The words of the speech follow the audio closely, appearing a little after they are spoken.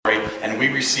and we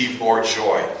receive more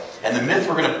joy. And the myth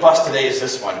we're going to bust today is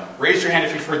this one. Raise your hand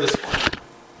if you've heard this one.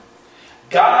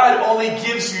 God only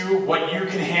gives you what you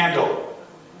can handle.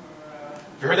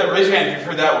 If you heard that, raise your hand if you've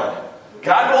heard that one.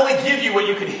 God will only give you what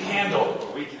you can handle.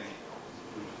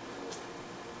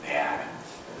 Man,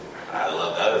 I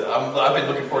love that. I've been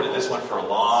looking forward to this one for a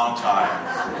long time.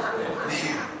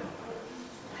 Man.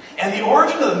 And the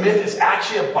origin of the myth is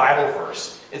actually a Bible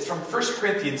verse. It's from 1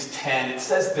 Corinthians 10. It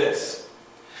says this: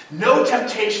 "No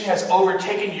temptation has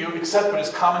overtaken you except what is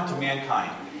common to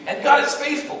mankind. And God is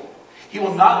faithful. He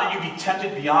will not let you be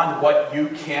tempted beyond what you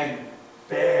can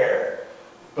bear.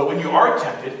 But when you are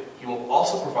tempted, He will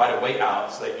also provide a way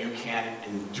out so that you can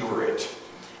endure it."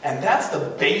 And that's the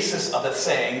basis of the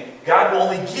saying, God will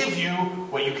only give you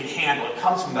what you can handle. It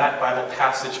comes from that Bible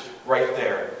passage right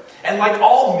there. And like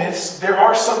all myths, there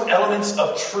are some elements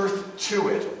of truth to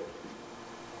it.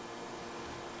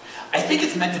 I think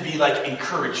it's meant to be like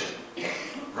encouraging,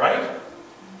 right?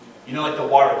 You know, like the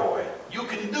water boy. You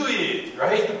can do it,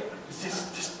 right?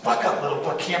 Just buck up, little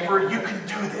buck camper. You can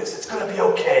do this. It's going to be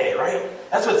okay, right?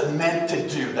 That's what it's meant to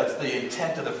do. That's the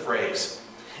intent of the phrase.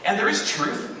 And there is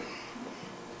truth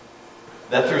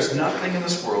that there's nothing in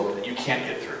this world that you can't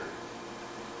get through.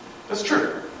 That's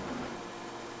true.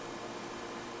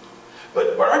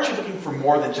 But aren't you looking for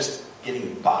more than just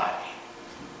getting by?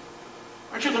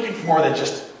 Aren't you looking for more than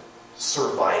just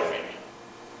surviving?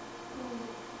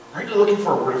 Aren't you looking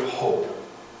for a word of hope?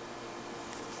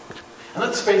 And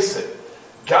let's face it,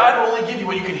 God will only give you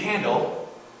what you can handle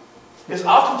is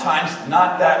oftentimes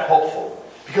not that hopeful.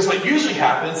 Because what usually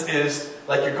happens is,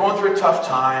 like, you're going through a tough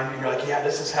time, and you're like, yeah,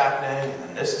 this is happening, and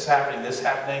then this is happening, this is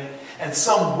happening. And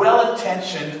some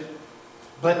well-intentioned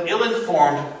but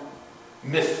ill-informed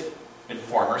myth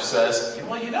informer says,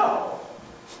 well, you know,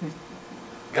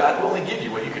 God will only give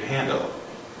you what you can handle.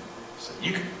 So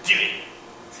you can do it.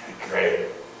 Great.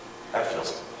 That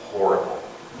feels horrible.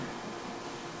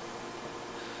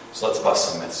 So let's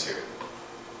bust some myths here.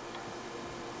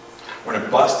 We're going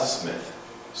to bust this myth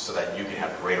so that you can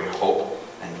have greater hope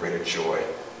and greater joy.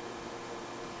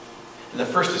 And the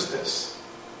first is this.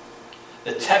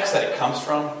 The text that it comes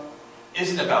from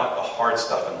isn't about the hard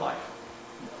stuff in life.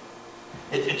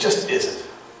 It just isn't.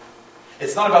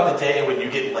 It's not about the day when you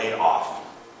get laid off.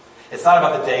 It's not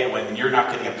about the day when you're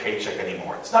not getting a paycheck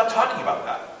anymore. It's not talking about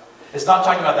that. It's not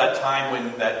talking about that time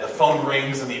when the phone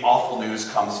rings and the awful news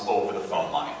comes over the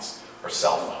phone lines or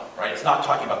cell phone, right? It's not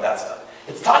talking about that stuff.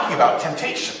 It's talking about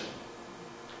temptation.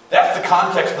 That's the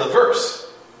context of the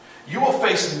verse. You will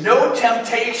face no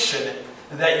temptation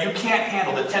that you can't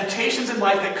handle. The temptations in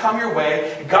life that come your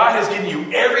way, God has given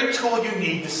you every tool you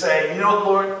need to say, you know what,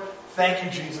 Lord, thank you,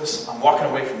 Jesus. I'm walking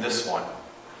away from this one.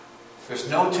 There's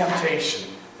no temptation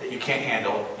that you can't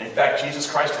handle. And in fact,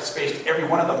 Jesus Christ has faced every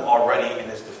one of them already and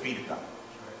has defeated them.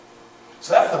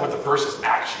 So that's what the verse is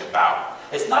actually about.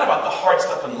 It's not about the hard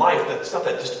stuff in life, the stuff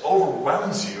that just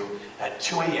overwhelms you at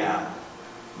 2 a.m.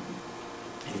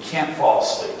 and you can't fall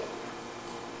asleep.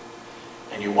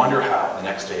 And you wonder how the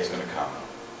next day is going to come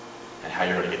and how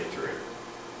you're going to get through it.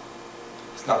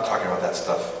 It's not talking about that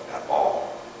stuff at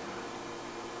all.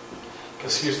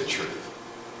 Because here's the truth.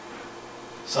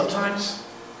 Sometimes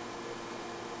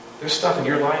there's stuff in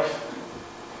your life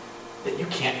that you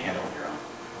can't handle on your own.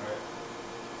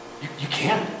 You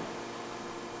can't.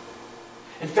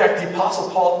 In fact, the Apostle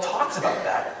Paul talks about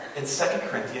that in 2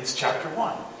 Corinthians chapter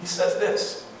 1. He says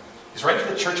this. He's writing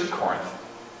to the church in Corinth.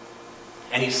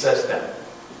 And he says then,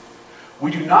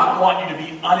 "We do not want you to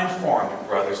be uninformed,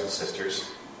 brothers and sisters,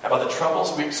 about the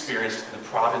troubles we experienced in the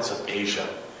province of Asia.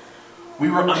 We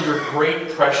were under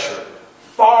great pressure,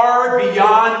 far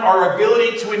beyond our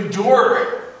ability to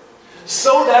endure,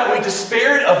 so that we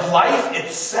despaired of life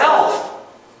itself.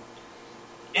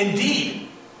 Indeed,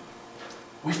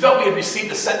 we felt we had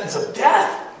received the sentence of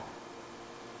death.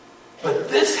 But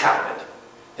this happened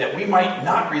that we might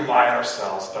not rely on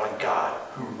ourselves, but on God,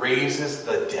 who raises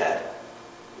the dead.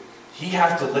 He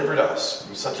has delivered us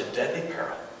from such a deadly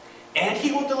peril, and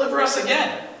He will deliver us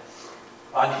again.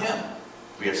 On Him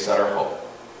we have set our hope,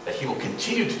 that He will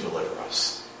continue to deliver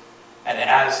us. And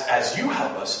as you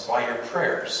help us by your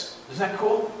prayers." Isn't that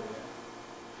cool?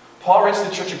 Paul writes to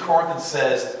the church in Corinth and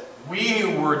says, we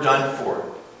were done for.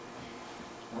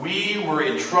 We were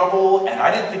in trouble, and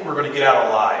I didn't think we were going to get out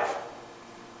alive.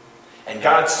 And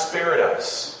God spared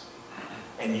us,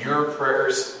 and your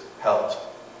prayers helped.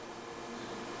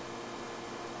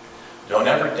 Don't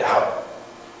ever doubt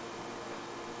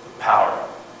the power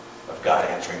of God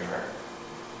answering prayer.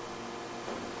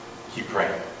 Keep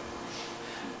praying.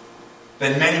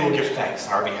 Then many will give thanks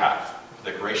on our behalf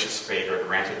for the gracious favor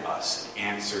granted us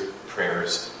and answered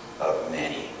prayers of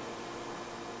many.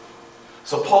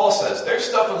 So Paul says, there's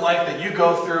stuff in life that you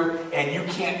go through and you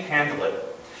can't handle it.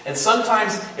 And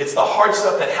sometimes it's the hard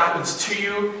stuff that happens to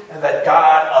you and that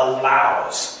God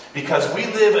allows. Because we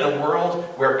live in a world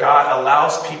where God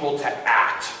allows people to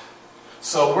act.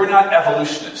 So we're not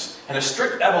evolutionists. And a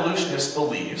strict evolutionist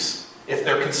believes, if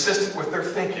they're consistent with their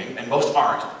thinking, and most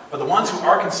aren't, but the ones who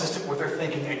are consistent with their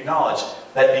thinking acknowledge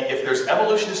that if there's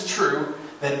evolution is true,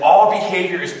 then all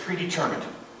behavior is predetermined.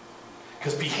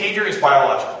 Because behavior is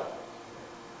biological.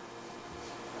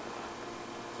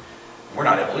 We're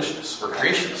not evolutionists, we're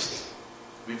creationists.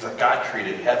 We believe that God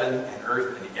created heaven and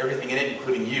earth and everything in it,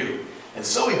 including you. And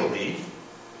so we believe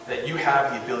that you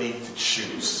have the ability to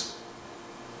choose.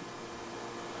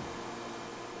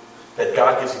 That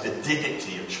God gives you the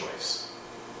dignity of choice.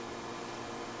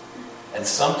 And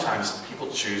sometimes people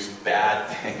choose bad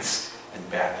things, and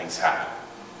bad things happen.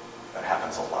 That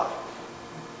happens a lot.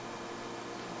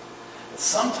 But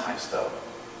sometimes, though,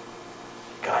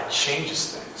 God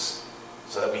changes things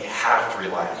so that we have to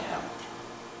rely on Him.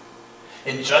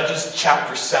 In Judges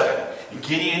chapter 7,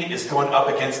 Gideon is going up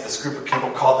against this group of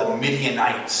people called the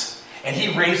Midianites. And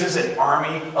he raises an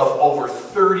army of over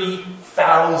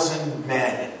 30,000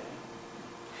 men.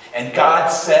 And God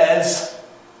says,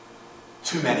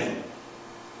 too many.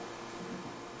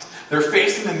 They're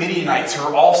facing the Midianites who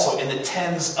are also in the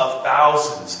tens of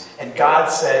thousands. And God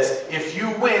says, if you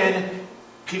win,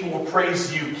 people will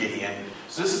praise you, Gideon.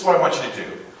 So this is what I want you to do.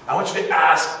 I want you to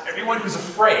ask everyone who's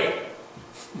afraid,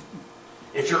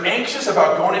 if you're anxious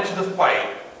about going into the fight,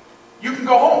 you can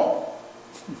go home.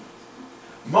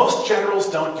 Most generals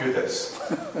don't do this.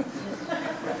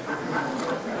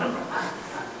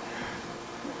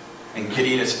 And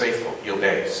Gideon is faithful. He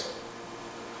obeys.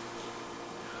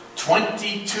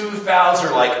 22,000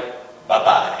 are like,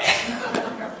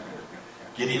 bye-bye.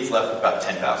 Gideon's left with about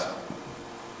 10,000.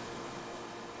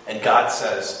 And God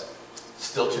says,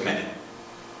 still too many.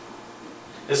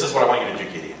 This is what I want you to do,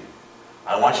 Gideon.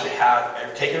 I want you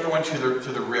to take everyone to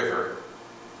the river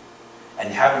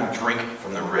and have them drink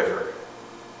from the river.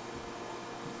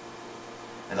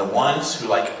 And the ones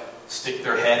who stick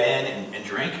their head in and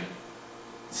drink,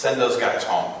 send those guys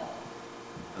home.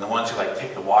 And the ones who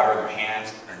take the water in their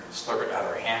hands and slurp it out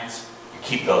of their hands, you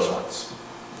keep those ones.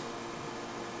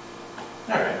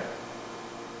 All right.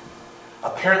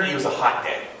 Apparently it was a hot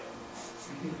day.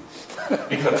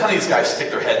 Because I'm telling you, these guys stick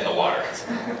their head in the water.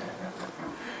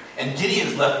 And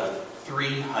Gideon's left with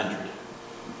 300.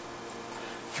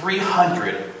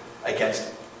 300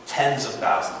 against tens of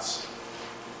thousands.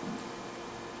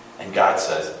 And God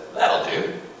says, that'll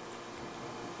do.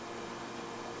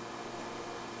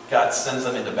 God sends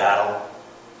them into battle.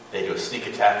 They do a sneak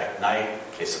attack at night.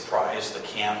 They surprise the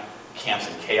camp. The camp's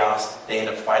in chaos. They end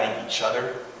up fighting each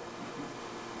other.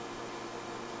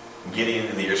 Gideon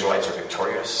and the Israelites are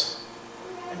victorious.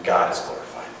 And God is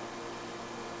glorified.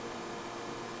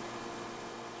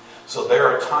 So there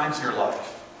are times in your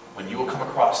life when you will come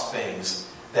across things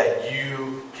that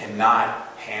you cannot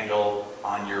handle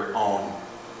on your own.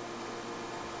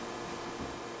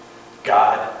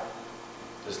 God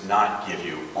does not give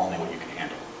you only what you can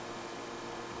handle.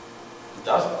 He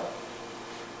doesn't.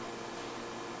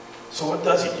 So what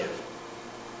does He give?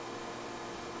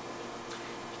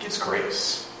 He gives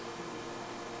grace.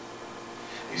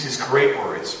 These great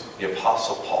words, the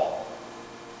Apostle Paul.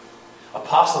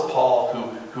 Apostle Paul,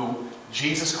 who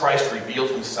Jesus Christ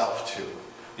revealed Himself to.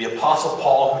 The Apostle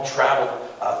Paul, who traveled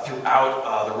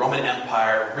throughout the Roman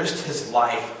Empire, risked his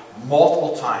life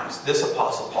multiple times. This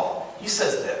Apostle Paul, he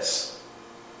says this.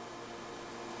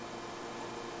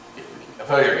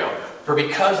 Oh, here we go. For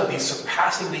because of these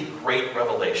surpassingly great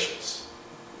revelations,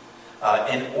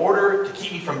 in order to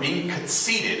keep me from being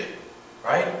conceited,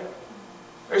 right?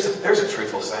 There's a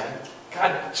truthful saying.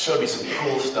 God showed me some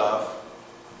cool stuff.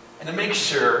 And to make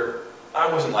sure I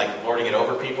wasn't lording it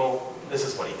over people, this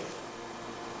is what He did.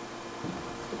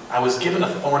 I was given a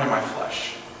thorn in my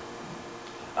flesh,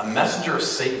 a messenger of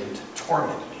Satan to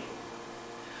torment me.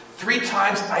 3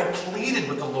 times I pleaded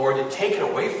with the Lord to take it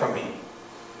away from me.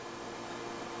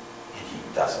 And He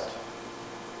doesn't.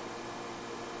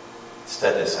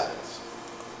 Instead, this happens.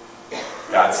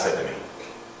 God said to me,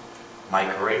 my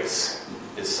grace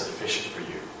is sufficient for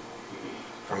you.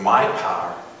 For my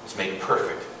power is made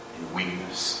perfect in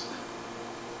weakness.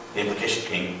 The implication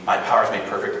being, my power is made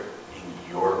perfect in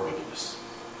your weakness.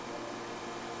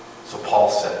 So Paul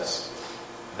says,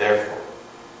 therefore,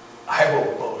 I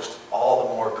will boast all the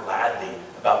more gladly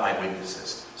about my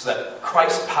weaknesses, so that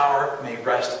Christ's power may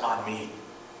rest on me.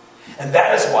 And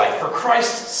that is why, for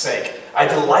Christ's sake, I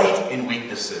delight in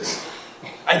weaknesses.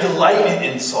 I delight in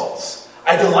insults.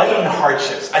 I delight in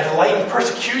hardships. I delight in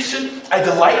persecution. I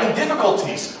delight in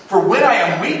difficulties. For when I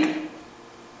am weak,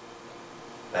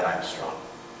 then I am strong.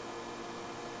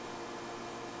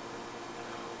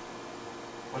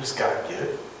 What does God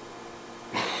give?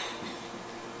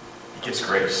 He gives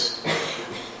grace.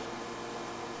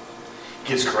 He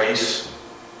gives grace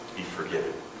to be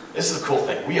forgiven. This is the cool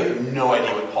thing. We have no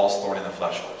idea what Paul's thorn in the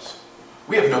flesh was.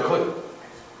 We have no clue.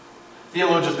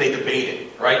 Theologians, they debate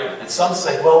it, right? And some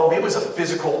say, well, maybe it was a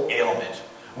physical ailment.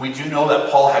 We do know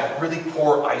that Paul had really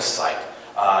poor eyesight.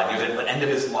 Near the end of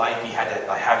his life, he had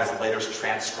to have his letters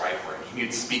transcribed for him. He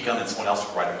would speak them and someone else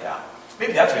would write them down.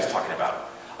 Maybe that's what he's talking about.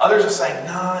 Others are saying,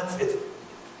 no,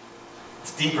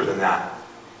 it's deeper than that.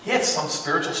 He had some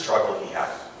spiritual struggle he had.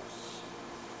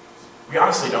 We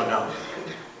honestly don't know.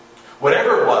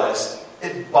 Whatever it was,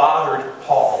 it bothered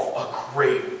Paul a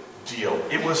great deal.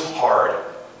 It was hard.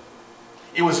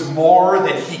 It was more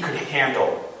than he could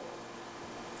handle.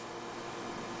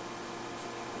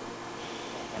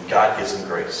 And God gives him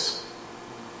grace.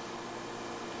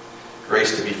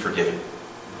 Grace to be forgiven.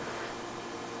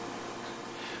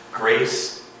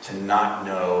 Grace to not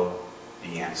know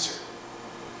the answer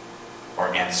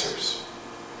or answers.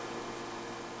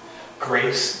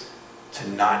 Grace to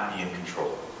not be in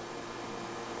control.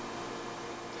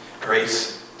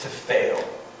 Grace to fail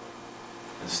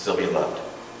and still be loved.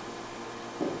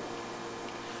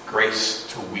 Grace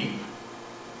to weep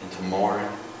and to mourn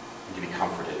and to be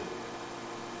comforted.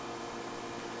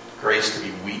 Grace to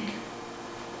be weak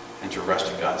and to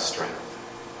rest in God's strength.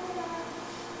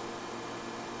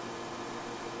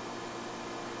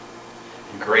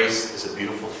 And grace is a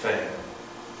beautiful thing,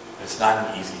 but it's not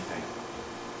an easy thing.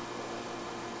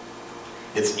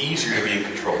 It's easier to be in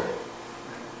control.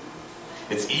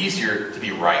 It's easier to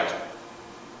be right.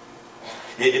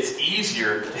 It's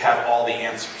easier to have all the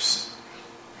answers.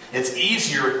 It's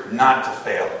easier not to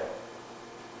fail.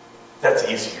 That's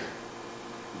easier.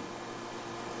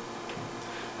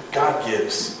 What God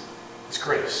gives is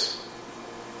grace.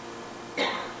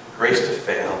 Grace to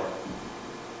fail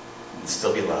and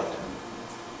still be loved.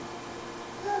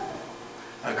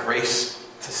 A grace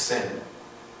to sin and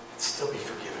still be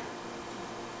forgiven.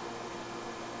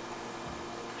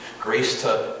 Grace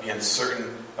to be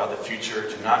uncertain about the future,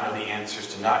 to not know the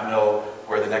answers, to not know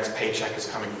where the next paycheck is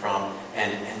coming from,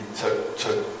 and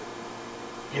to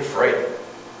be afraid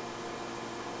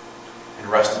and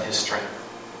rest in His strength.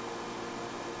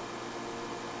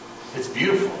 It's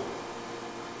beautiful.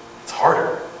 It's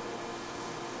harder.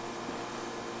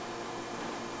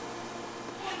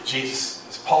 Jesus,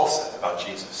 as Paul said about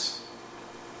Jesus,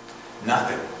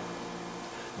 nothing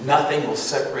will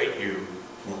separate you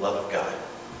from the love of God.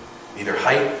 Neither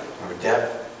height, nor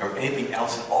depth, nor anything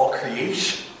else in all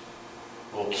creation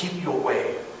will keep you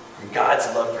away from God's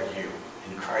love for you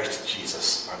in Christ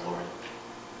Jesus our Lord.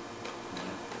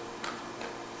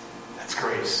 That's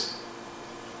grace.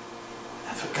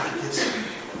 That's what God gives you.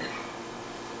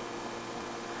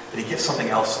 But He gives something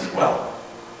else as well.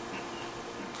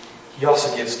 He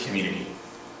also gives community.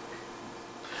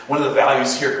 One of the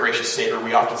values here at Gracious Savior,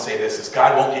 we often say this, is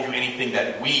God won't give you anything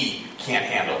that we can't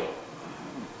handle.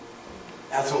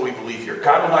 That's what we believe here.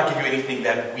 God will not give you anything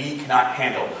that we cannot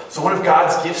handle. So one of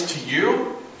God's gifts to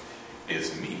you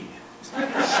is me.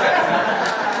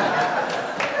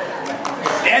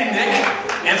 And Nick,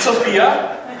 and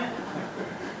Sophia,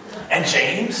 and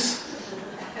James,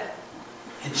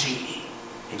 and Jeannie,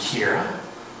 and Kira,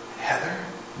 and Heather,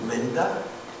 Linda.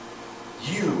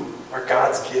 You are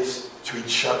God's gifts to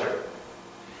each other.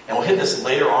 And we'll hit this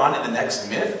later on in the next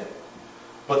myth.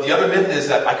 But the other myth is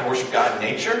that I can worship God in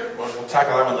nature. We'll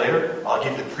tackle that one later. I'll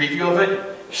give you the preview of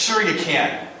it. Sure you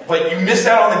can. But you missed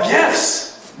out on the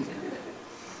gifts.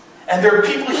 And there are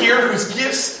people here whose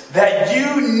gifts that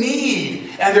you need.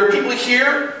 And there are people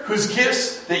here whose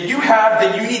gifts that you have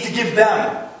that you need to give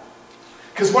them.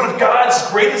 Because one of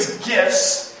God's greatest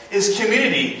gifts is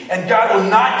community. And God will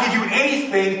not give you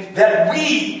anything that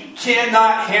we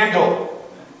cannot handle.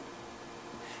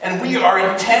 And we are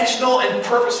intentional and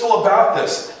purposeful about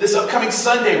this. This upcoming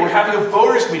Sunday, we're having a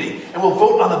voters meeting, and we'll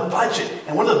vote on the budget.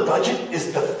 And one of the budget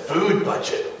is the food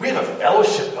budget. We have a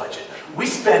fellowship budget. We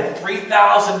spend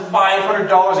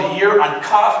 $3,500 a year on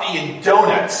coffee and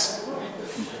donuts.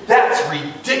 That's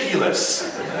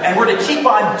ridiculous. And we're to keep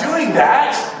on doing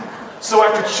that. So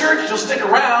after church, you'll stick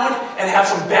around and have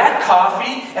some bad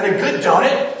coffee and a good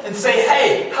donut and say,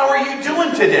 hey, how are you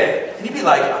doing today? And you'd be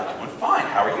like, I'm doing fine.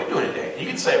 How are you doing today? And you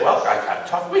can say, well, I've had a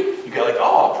tough week. You go like,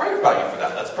 oh, I'll pray about you for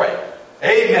that. Let's pray.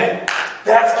 Amen.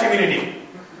 That's community.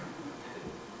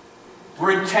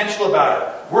 We're intentional about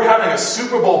it. We're having a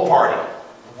Super Bowl party.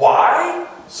 Why?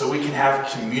 So we can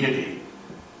have community.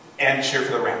 and cheer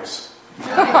for the Rams.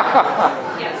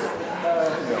 Yes.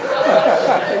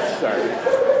 Sorry.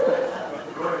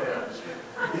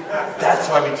 That's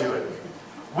why we do it.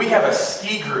 We have a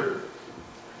ski group,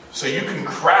 so you can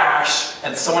crash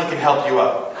and someone can help you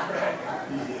up.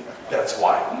 That's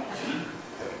why.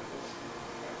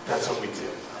 That's what we do.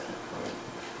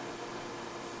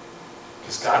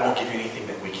 Because God won't give you anything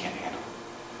that we can't handle.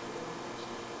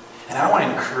 And I want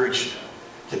to encourage you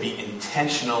to be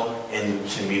intentional in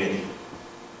community.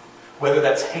 Whether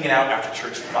that's hanging out after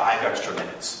church 5 extra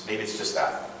minutes. Maybe it's just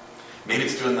that. Maybe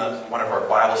it's doing one of our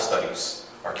Bible studies,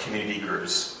 our community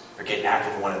groups, or getting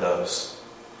active in one of those.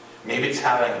 Maybe it's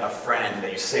having a friend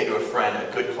that you say to a friend,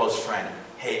 a good close friend,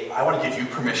 hey, I want to give you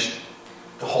permission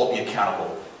to hold me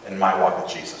accountable in my walk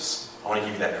with Jesus. I want to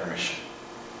give you that permission.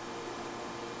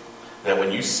 That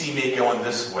when you see me going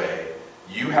this way,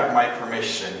 you have my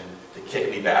permission to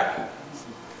kick me back.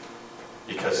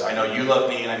 Because I know you love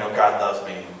me and I know God loves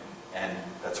me, and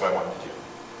that's what I want to do.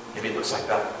 Maybe it looks like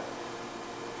that.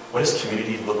 What does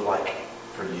community look like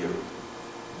for you?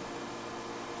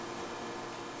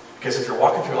 Because if you're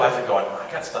walking through life and going,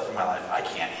 I got stuff in my life I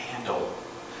can't handle,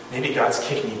 maybe God's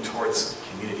kicking you towards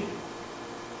community.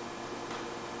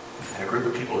 And a group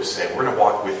of people who say, we're going to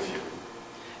walk with you.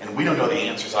 And we don't know the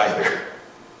answers either.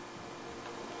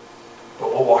 But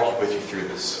we'll walk with you through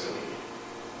this.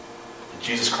 And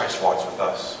Jesus Christ walks with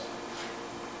us.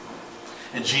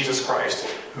 And Jesus Christ,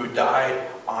 who died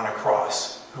on a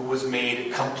cross, who was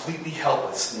made completely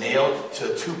helpless, nailed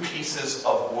to 2 pieces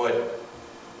of wood,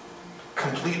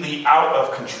 completely out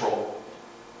of control,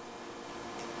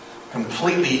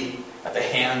 completely at the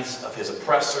hands of his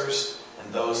oppressors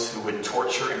and those who would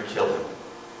torture and kill him,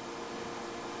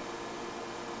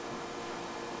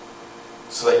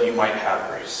 so that you might have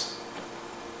grace,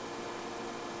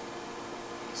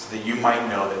 so that you might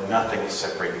know that nothing will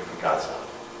separate you from God's love,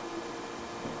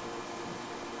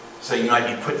 so you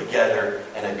might be put together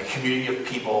in a community of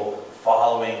people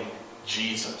following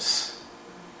Jesus,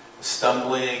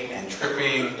 stumbling and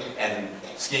tripping and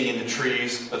skiing into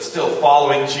trees, but still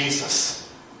following Jesus,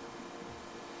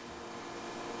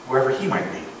 wherever he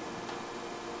might be.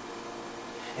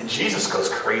 And Jesus goes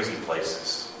crazy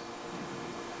places.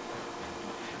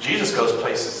 Jesus goes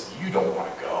places you don't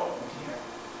want to go.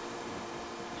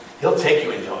 He'll take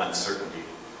you into uncertainty.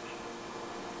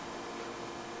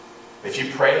 If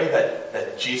you pray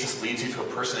that Jesus leads you to a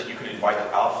person that you can invite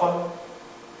to Alpha,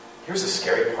 here's the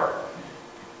scary part.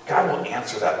 God will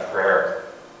answer that prayer,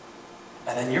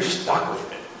 and then you're stuck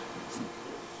with it.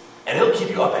 And it'll keep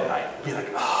you up at night. You'll be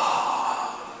like,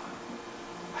 I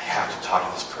have to talk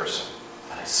to this person,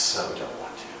 and I so don't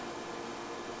want to.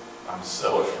 I'm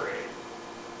so afraid.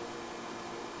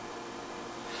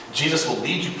 Jesus will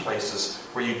lead you places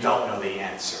where you don't know the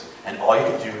answer, and all you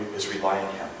can do is rely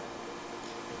on him.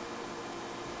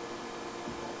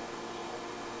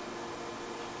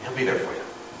 He'll be there for you.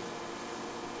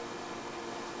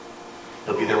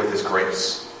 He'll be there with his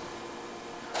grace,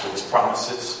 with his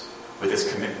promises, with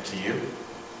his commitment to you.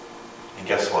 And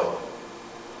guess what?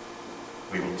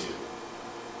 We will too.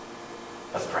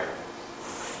 Let's pray.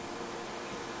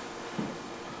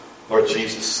 Lord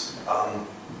Jesus,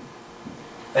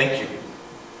 thank you.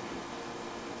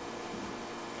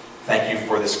 Thank you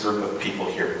for this group of people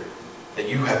here that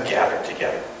you have gathered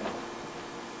together.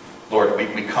 Lord,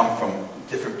 we come from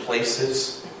different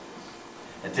places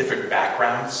and different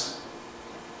backgrounds.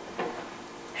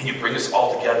 And you bring us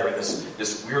all together in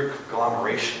this weird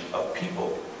conglomeration of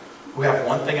people who have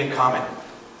one thing in common.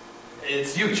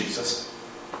 It's you, Jesus.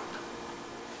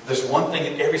 There's one thing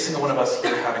that every single one of us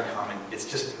here have in common. It's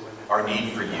just our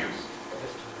need for you.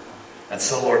 And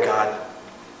so, Lord God,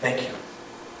 thank you.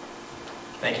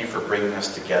 Thank you for bringing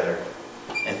us together.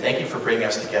 And thank you for bringing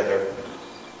us together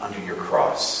under your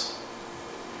cross.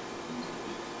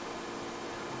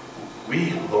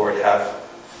 We, Lord, have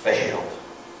failed.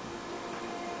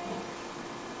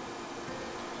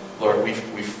 Lord, we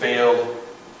failed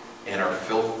in our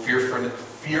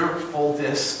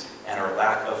fearfulness and our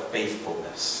lack of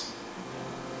faithfulness.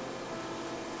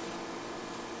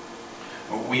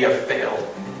 We have failed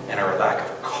in our lack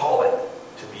of calling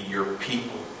to be your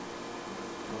people.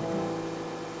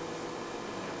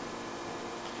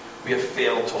 We have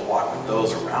failed to walk with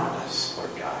those around us,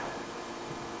 Lord God.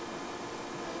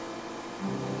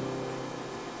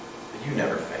 But you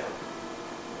never fail.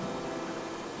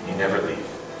 And you never leave.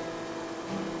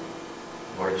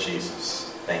 Lord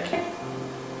Jesus, thank you.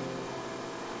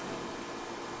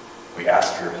 We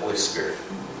ask for your Holy Spirit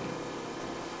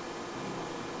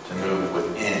to move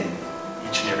within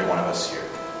each and every one of us here,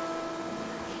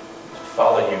 to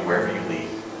follow you wherever you lead,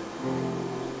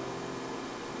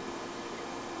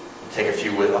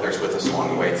 with others with us along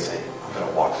the way to say, I'm going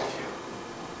to walk with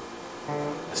you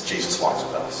as Jesus walks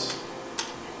with us.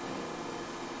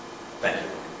 Thank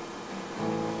you.